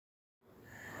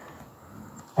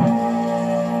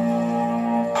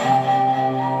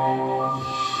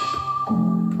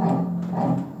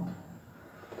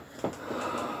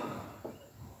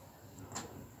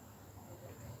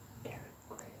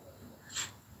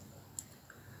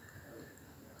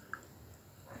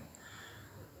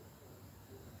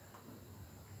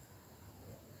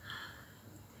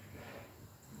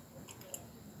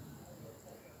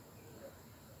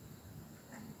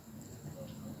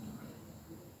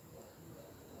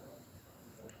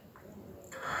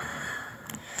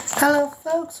Hello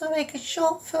folks, we're making a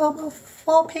short film of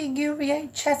 4 Pingu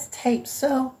VHS tapes,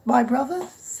 so my brother,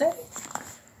 say?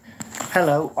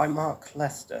 Hello, I'm Mark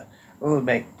Lester.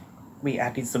 We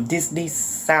added some Disney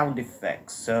sound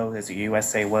effects, so there's a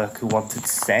USA worker who wanted to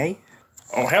say.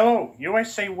 Oh, hello,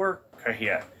 USA worker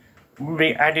here.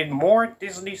 We added more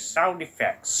Disney sound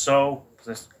effects, so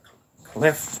this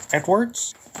Cliff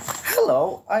Edwards.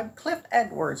 Hello, I'm Cliff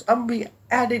Edwards. We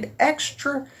added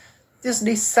extra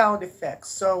Disney sound effects,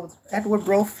 so Edward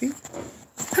Brophy.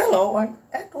 Hello, I'm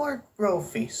Edward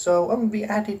Brophy, so I'm gonna be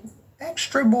adding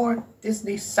extra more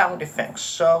Disney sound effects,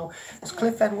 so does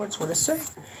Cliff Edwards want to say?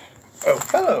 Oh,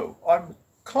 hello, I'm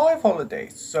Clive Holiday,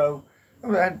 so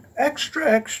I'm gonna add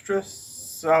extra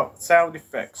sound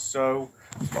effects, so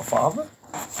my father.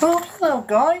 Oh, hello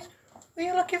guys, we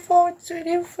are looking forward to a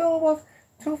new film of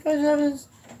 2011's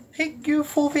Pingu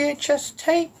VHS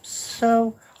Tapes,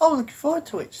 so I'm looking forward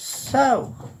to it.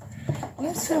 So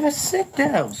let's have a sit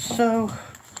down. So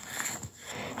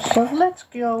let's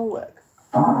go.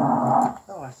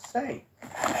 Oh, I say.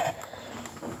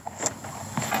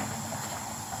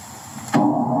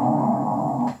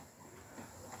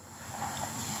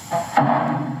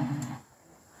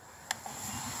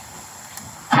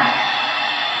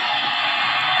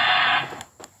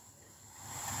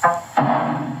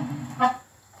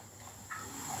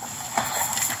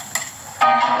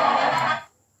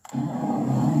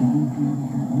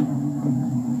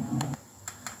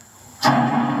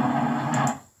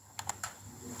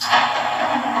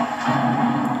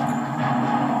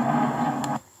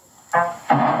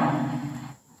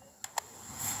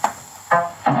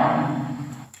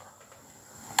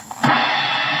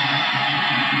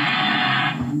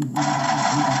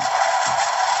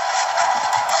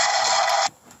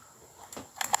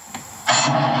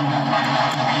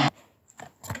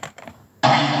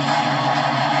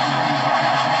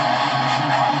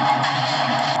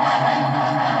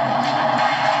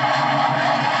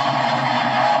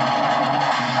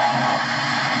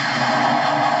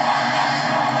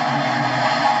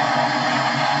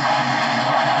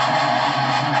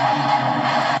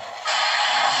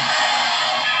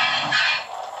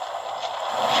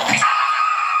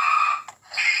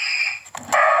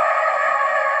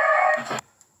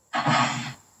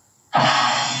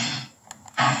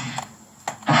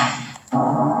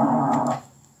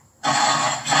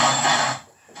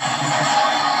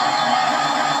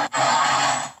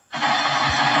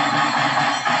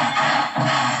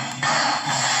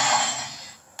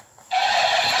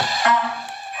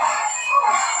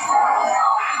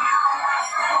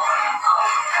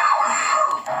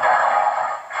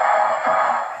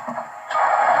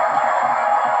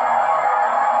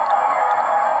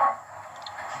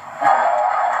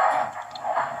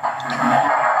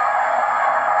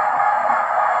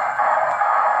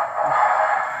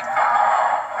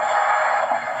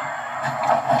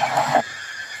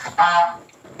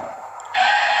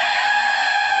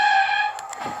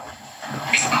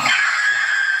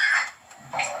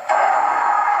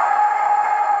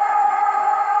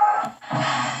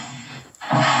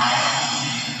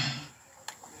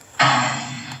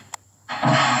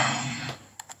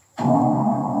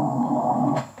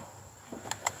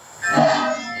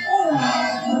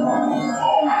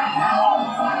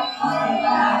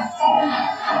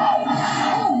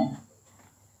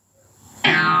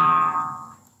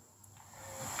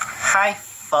 Hi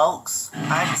folks,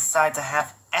 I decided to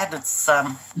have added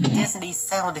some Disney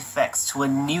sound effects to a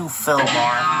new film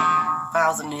on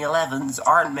 2011's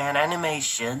Iron Man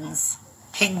Animations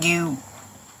Pingu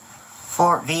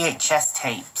for VHS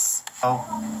tapes. Oh,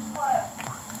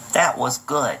 that was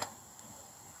good.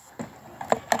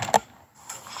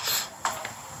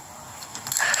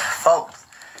 Folks.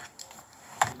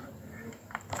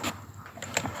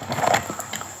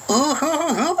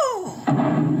 Ooh-hoo-hoo-hoo.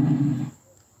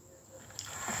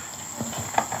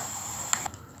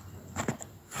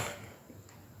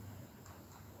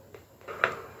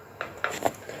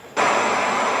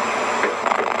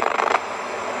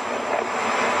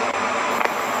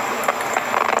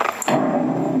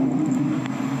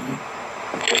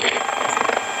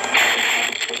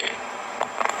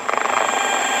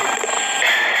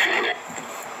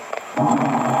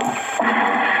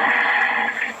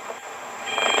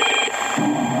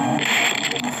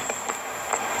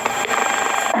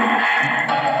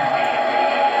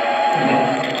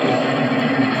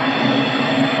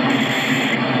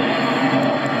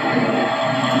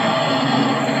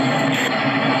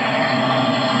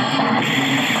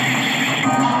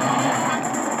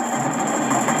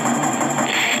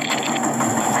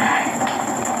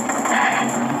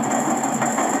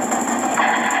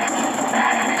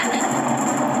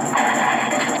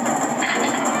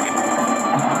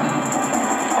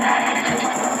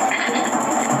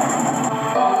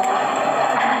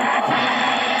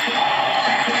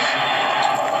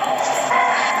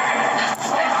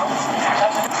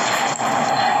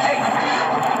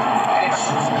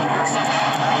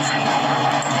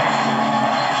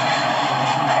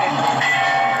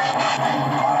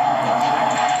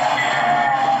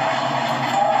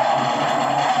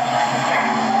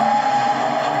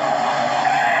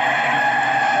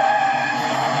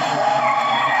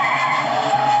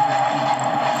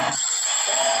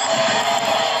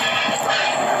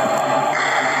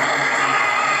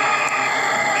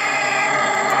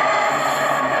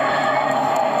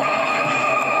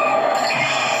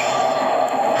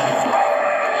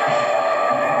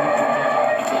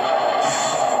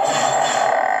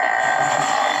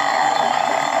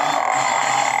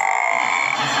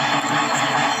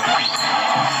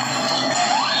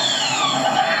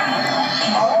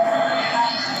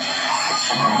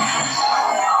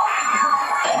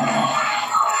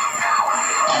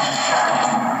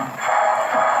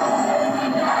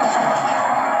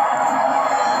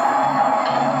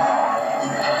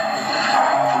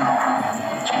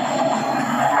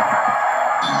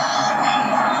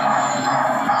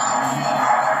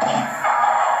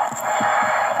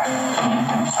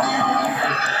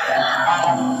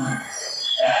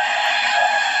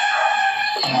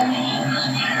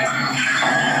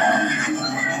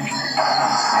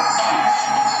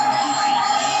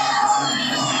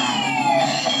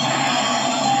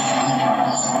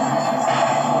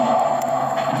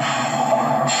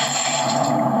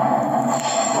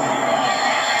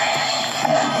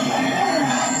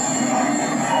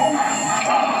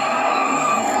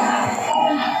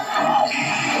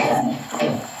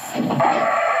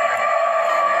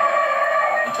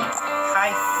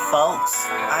 Hi folks,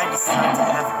 I decided to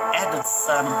have added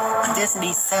some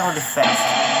Disney sound effects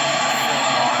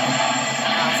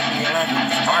to the 11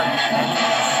 Star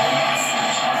Animations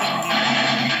Pingu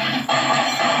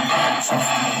VHS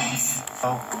Tapes.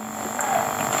 So,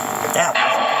 that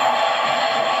was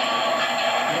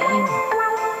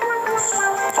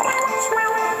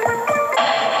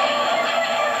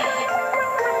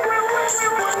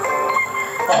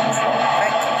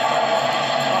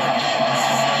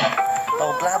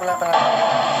blah blah blah.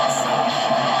 So,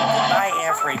 goodbye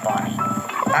everybody.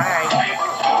 Bye.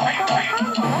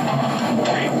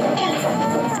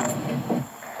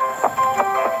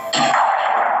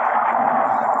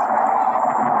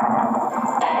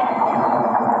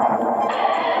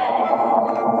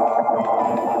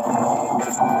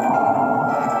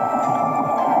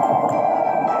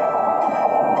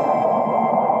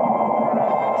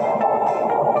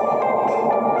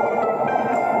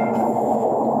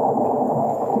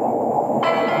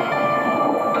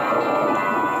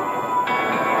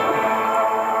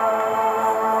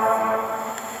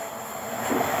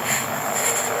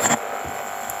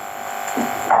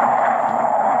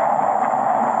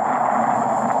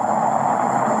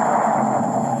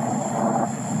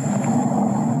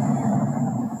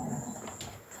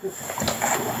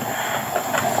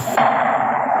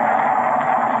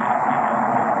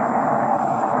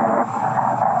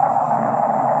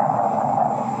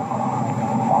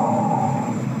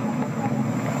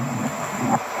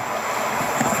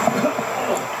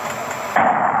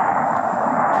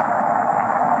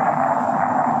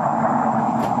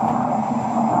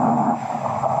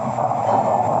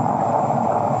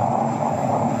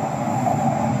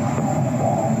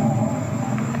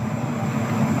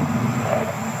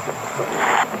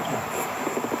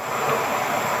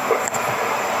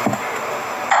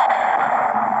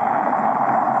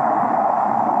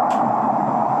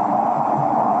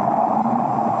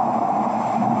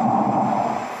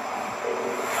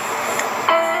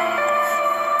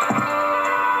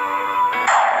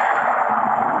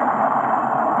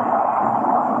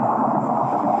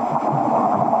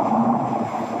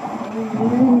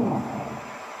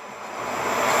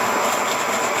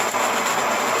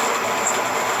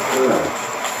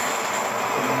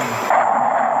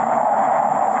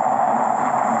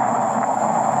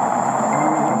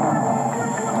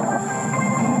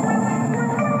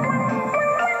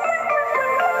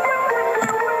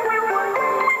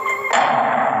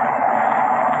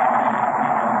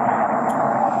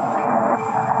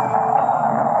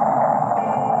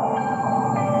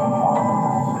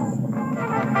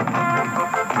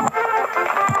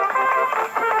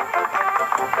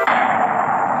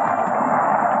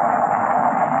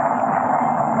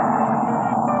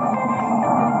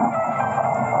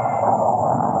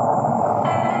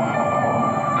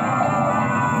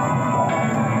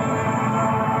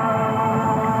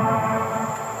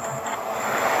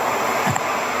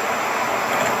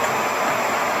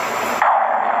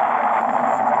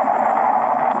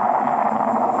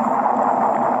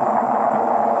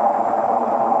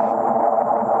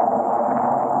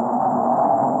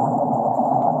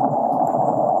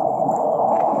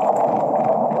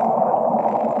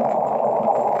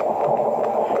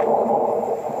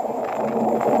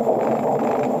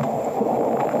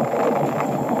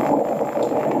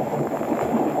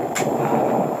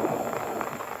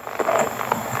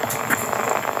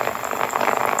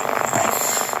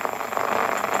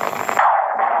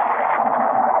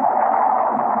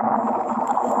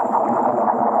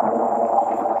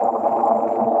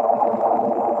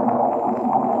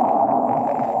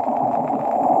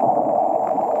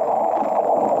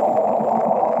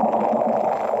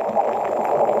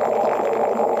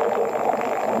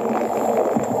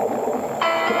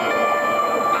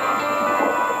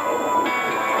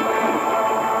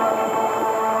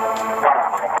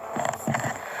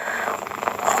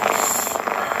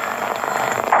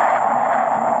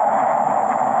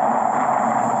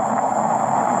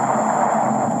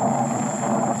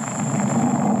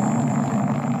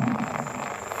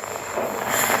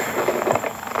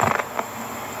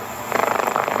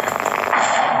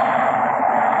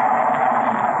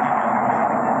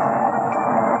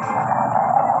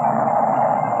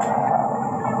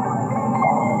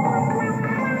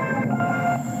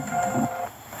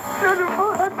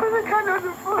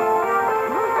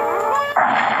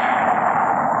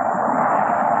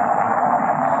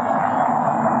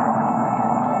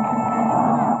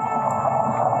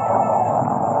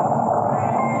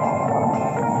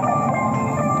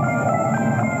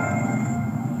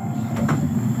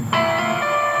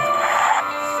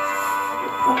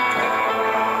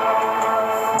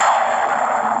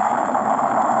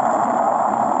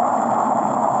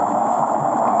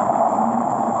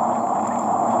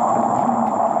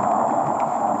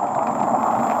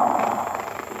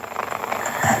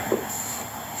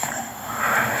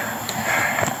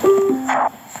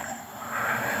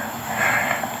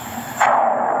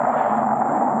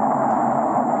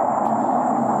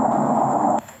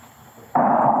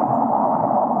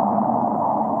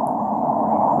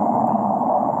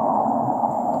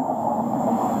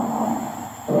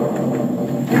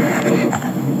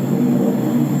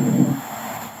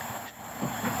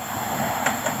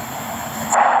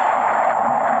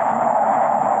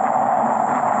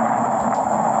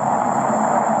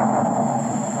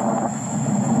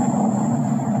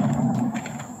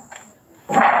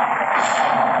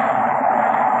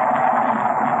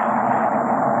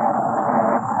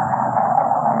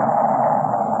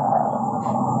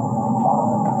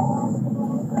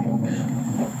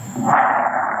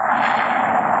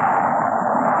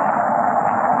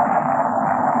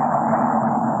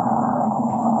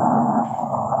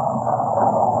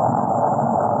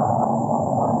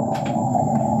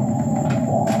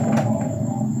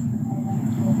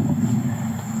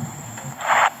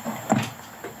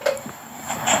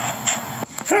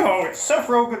 Seth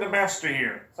Rogen the master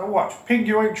here. So watch.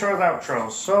 Pingu intros,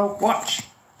 outros. So watch.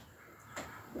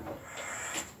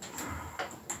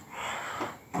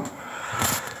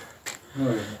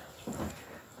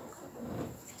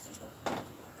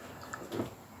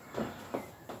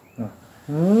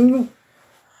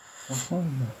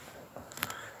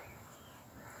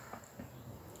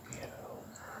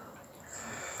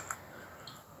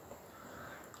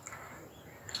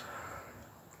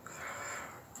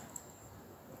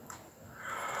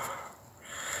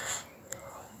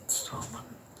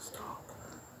 Stop.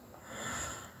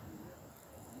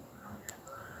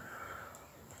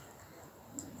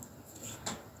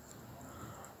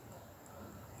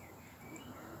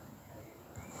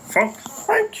 Folks,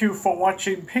 thank you for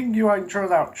watching Pingu intros,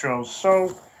 outros. So,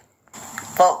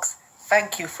 Folks,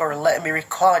 thank you for letting me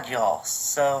record y'all.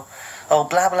 So, blah,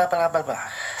 blah, blah, blah, blah.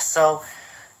 So,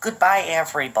 goodbye,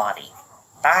 everybody.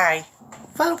 Bye.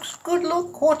 Folks, good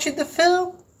luck watching the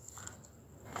film.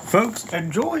 folks,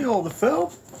 enjoy all the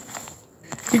film.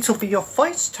 It'll be your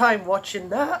first time watching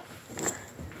that.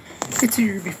 It'll be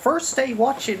your first day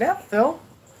watching that film.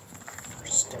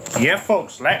 Yeah,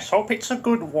 folks, let's hope it's a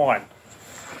good one.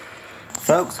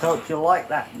 Folks, hope you like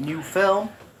that new film.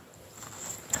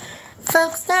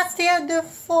 Folks, that's the end of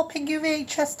 4 Pingu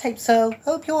VHS Tapes, so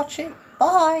hope you watch it.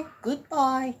 Bye.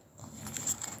 Goodbye.